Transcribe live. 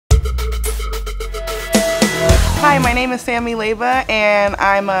Hi, my name is Sami LeyBa, and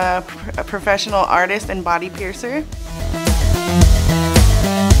I'm a professional artist and body piercer.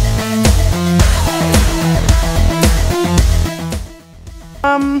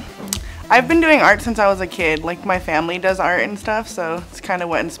 I've been doing art since I was a kid. Like, my family does art and stuff, so it's kind of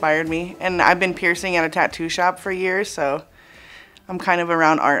what inspired me. And I've been piercing at a tattoo shop for years, so I'm kind of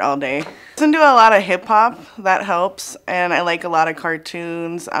around art all day. I listen to a lot of hip hop, that helps, and I like a lot of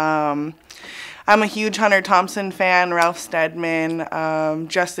cartoons. I'm a huge Hunter Thompson fan, Ralph Steadman,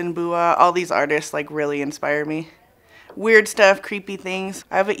 Justin Bua, all these artists like really inspire me. Weird stuff, creepy things.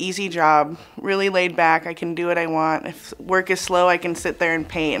 I have an easy job, really laid back. I can do what I want. If work is slow, I can sit there and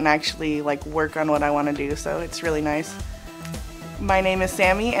paint and actually like work on what I want to do, so it's really nice. My name is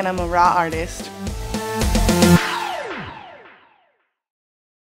Sami and I'm a raw artist.